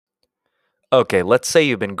Okay, let's say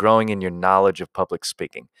you've been growing in your knowledge of public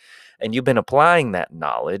speaking, and you've been applying that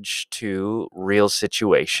knowledge to real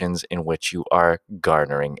situations in which you are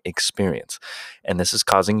garnering experience. And this is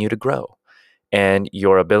causing you to grow. And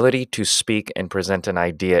your ability to speak and present an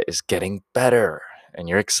idea is getting better, and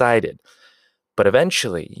you're excited. But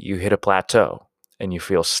eventually, you hit a plateau and you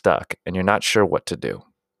feel stuck, and you're not sure what to do.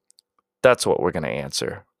 That's what we're going to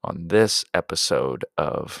answer on this episode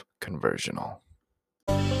of Conversional.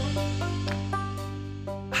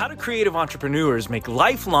 How do creative entrepreneurs make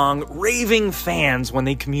lifelong raving fans when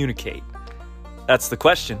they communicate? That's the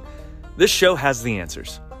question. This show has the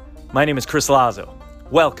answers. My name is Chris Lazo.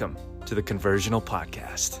 Welcome to the Conversional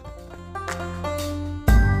Podcast.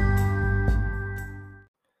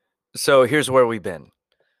 So here's where we've been.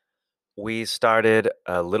 We started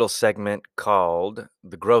a little segment called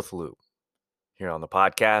The Growth Loop here on the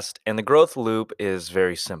podcast, and the Growth Loop is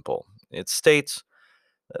very simple. It states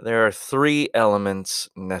there are three elements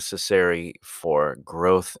necessary for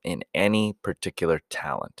growth in any particular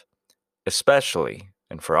talent, especially,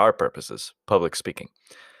 and for our purposes, public speaking.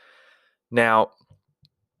 Now,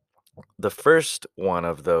 the first one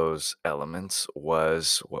of those elements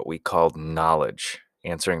was what we called knowledge,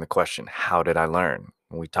 answering the question, how did I learn?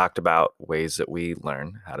 And we talked about ways that we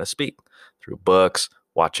learn how to speak through books,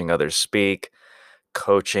 watching others speak,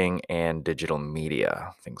 coaching, and digital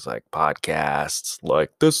media, things like podcasts like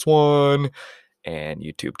this one, and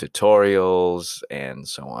YouTube tutorials, and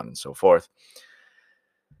so on and so forth.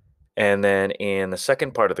 And then in the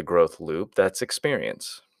second part of the growth loop, that's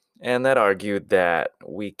experience. And that argued that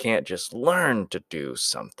we can't just learn to do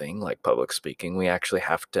something like public speaking. We actually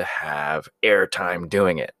have to have airtime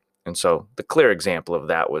doing it. And so the clear example of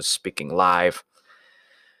that was speaking live.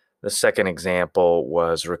 The second example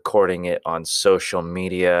was recording it on social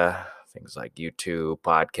media, things like YouTube,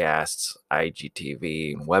 podcasts,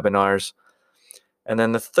 IGTV, and webinars. And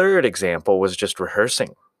then the third example was just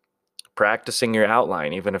rehearsing, practicing your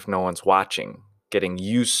outline, even if no one's watching, getting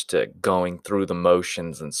used to going through the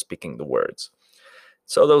motions and speaking the words.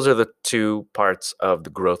 So those are the two parts of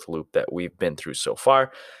the growth loop that we've been through so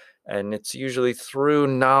far. And it's usually through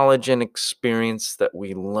knowledge and experience that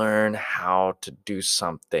we learn how to do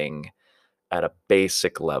something at a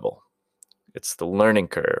basic level. It's the learning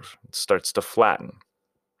curve. It starts to flatten.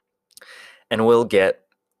 And we'll get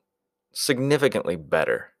significantly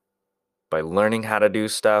better by learning how to do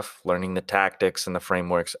stuff, learning the tactics and the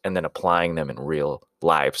frameworks, and then applying them in real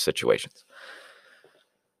live situations.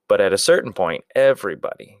 But at a certain point,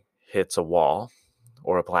 everybody hits a wall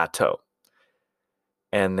or a plateau,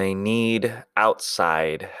 and they need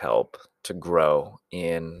outside help to grow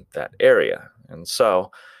in that area. And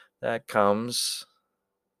so that comes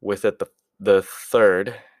with it the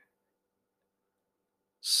third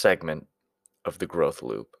segment of the growth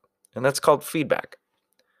loop, and that's called feedback.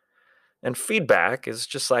 And feedback is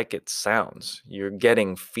just like it sounds. You're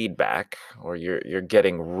getting feedback, or you're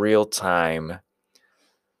getting real-time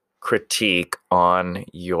critique on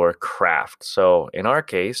your craft. So in our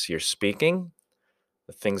case, you're speaking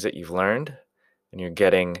the things that you've learned, and you're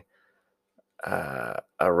getting a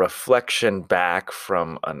reflection back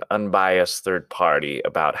from an unbiased third party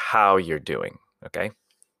about how you're doing, okay?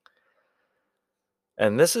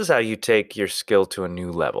 And this is how you take your skill to a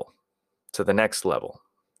new level, to the next level.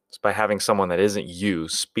 It's by having someone that isn't you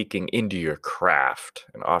speaking into your craft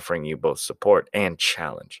and offering you both support and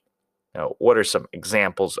challenge. Now, what are some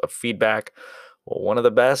examples of feedback? Well, one of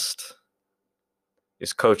the best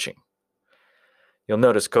is coaching. You'll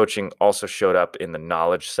notice coaching also showed up in the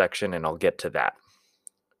knowledge section, and I'll get to that.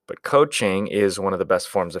 But coaching is one of the best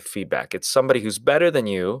forms of feedback. It's somebody who's better than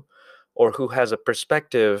you or who has a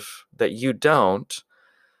perspective that you don't,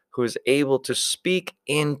 who is able to speak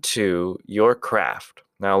into your craft.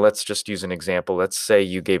 Now, let's just use an example. Let's say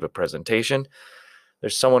you gave a presentation.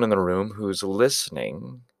 There's someone in the room who's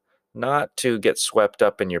listening, not to get swept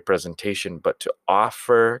up in your presentation, but to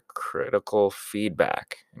offer critical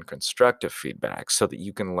feedback and constructive feedback so that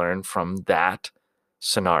you can learn from that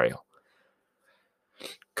scenario.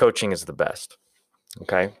 Coaching is the best,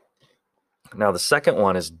 okay? Now, the second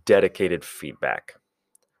one is dedicated feedback.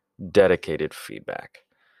 Dedicated feedback.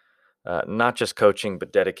 Not just coaching,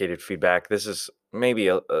 but dedicated feedback. This is maybe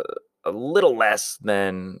a little less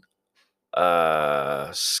than a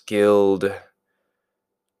skilled,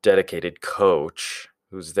 dedicated coach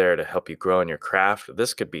who's there to help you grow in your craft.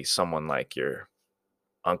 This could be someone like your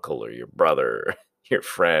uncle or your brother, or your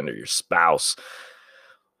friend or your spouse,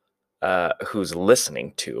 who's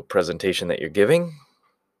listening to a presentation that you're giving,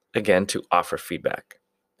 again, to offer feedback.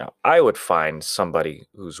 Now, I would find somebody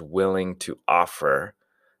who's willing to offer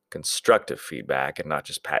constructive feedback and not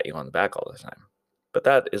just pat you on the back all the time. But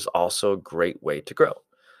that is also a great way to grow.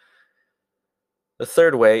 The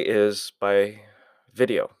third way is by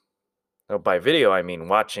video. Now, by video, I mean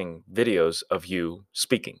watching videos of you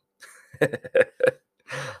speaking.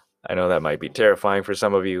 I know that might be terrifying for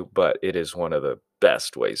some of you, but it is one of the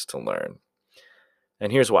best ways to learn.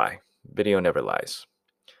 And here's why. Video never lies.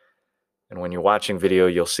 And when you're watching video,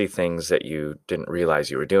 you'll see things that you didn't realize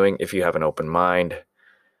you were doing if you have an open mind.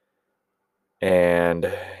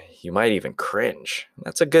 And you might even cringe.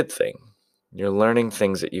 That's a good thing. You're learning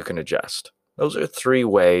things that you can adjust. Those are 3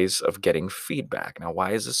 ways of getting feedback. Now,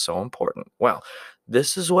 why is this so important? Well,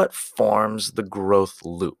 this is what forms the growth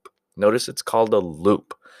loop. Notice it's called a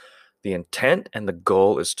loop. The intent and the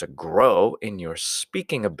goal is to grow in your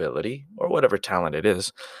speaking ability or whatever talent it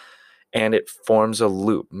is. And it forms a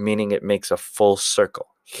loop, meaning it makes a full circle.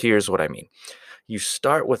 Here's what I mean. You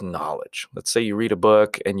start with knowledge. Let's say you read a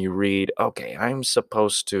book and you read, okay, I'm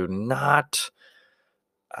supposed to not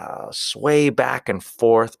sway back and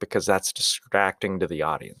forth because that's distracting to the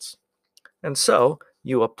audience. And so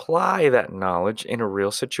you apply that knowledge in a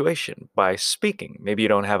real situation by speaking. Maybe you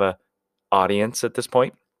don't have an audience at this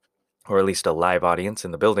point, or at least a live audience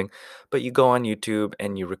in the building, but you go on YouTube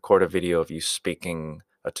and you record a video of you speaking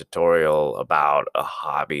a tutorial about a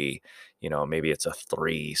hobby. Maybe it's a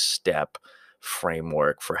 3-step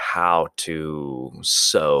framework for how to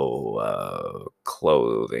sew a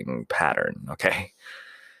clothing pattern, okay?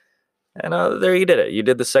 And there you did it. You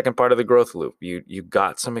did the second part of the growth loop. You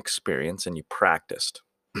got some experience and you practiced.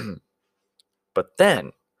 But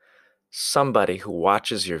then somebody who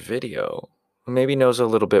watches your video, who maybe knows a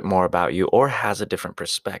little bit more about you or has a different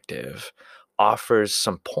perspective, offers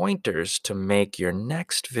some pointers to make your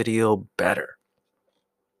next video better.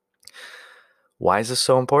 Why is this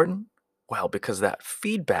so important? Well, because that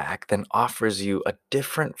feedback then offers you a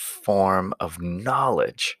different form of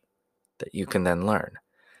knowledge that you can then learn.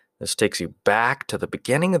 This takes you back to the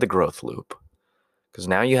beginning of the growth loop, because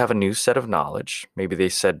now you have a new set of knowledge. Maybe they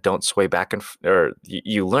said don't sway back or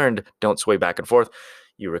you learned don't sway back and forth.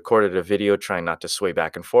 You recorded a video trying not to sway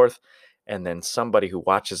back and forth. And then somebody who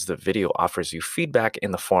watches the video offers you feedback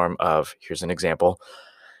in the form of, here's an example.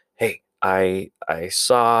 Hey, I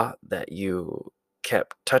saw that you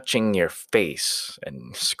kept touching your face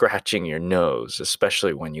and scratching your nose,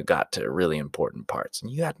 especially when you got to really important parts.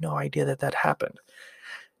 And you had no idea that happened.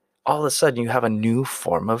 All of a sudden, you have a new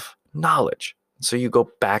form of knowledge. So you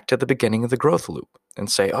go back to the beginning of the growth loop and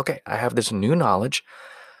say, okay, I have this new knowledge.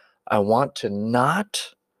 I want to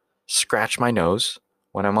not scratch my nose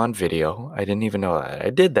when I'm on video. I didn't even know that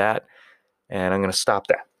I did that, and I'm going to stop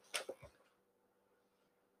that.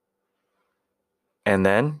 And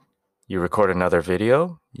then you record another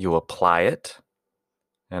video, you apply it,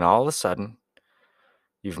 and all of a sudden,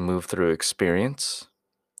 you've moved through experience,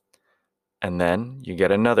 and then you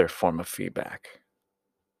get another form of feedback.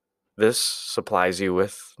 This supplies you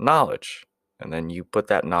with knowledge, and then you put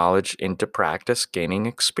that knowledge into practice, gaining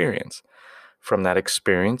experience. From that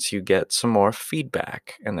experience, you get some more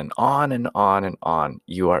feedback, and then on and on and on,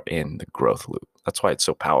 you are in the growth loop. That's why it's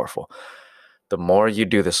so powerful. The more you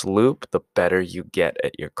do this loop, the better you get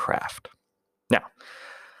at your craft. Now,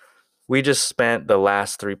 we just spent the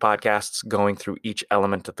last 3 podcasts going through each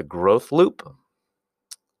element of the growth loop.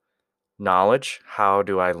 Knowledge, how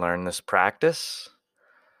do I learn this practice?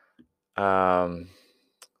 Then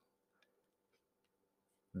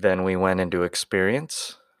we went into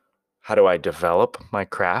experience. How do I develop my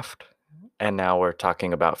craft? And now we're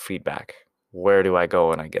talking about feedback. Where do I go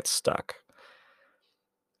when I get stuck?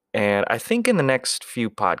 And I think in the next few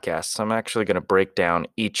podcasts, I'm actually going to break down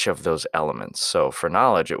each of those elements. So for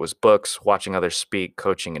knowledge, it was books, watching others speak,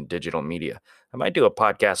 coaching, and digital media. I might do a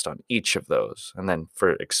podcast on each of those. And then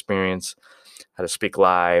for experience, how to speak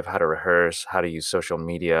live, how to rehearse, how to use social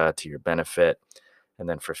media to your benefit. And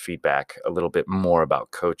then for feedback, a little bit more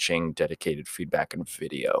about coaching, dedicated feedback, and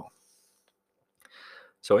video.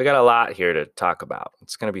 So we got a lot here to talk about.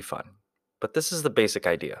 It's going to be fun. But this is the basic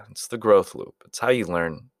idea. It's the growth loop. It's how you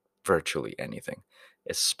learn virtually anything,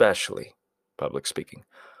 especially public speaking.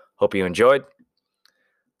 Hope you enjoyed.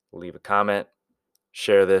 Leave a comment.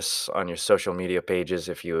 Share this on your social media pages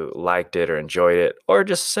if you liked it or enjoyed it, or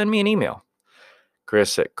just send me an email.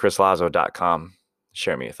 Chris@chrislazo.com.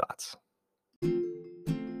 Share me your thoughts.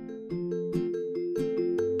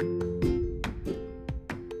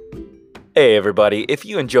 Hey everybody, if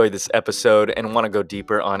you enjoyed this episode and want to go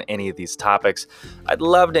deeper on any of these topics, I'd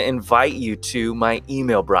love to invite you to my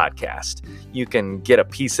email broadcast. You can get a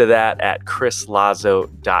piece of that at chrislazo.com.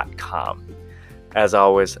 As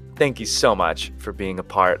always, thank you so much for being a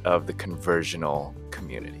part of the Conversional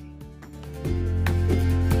community.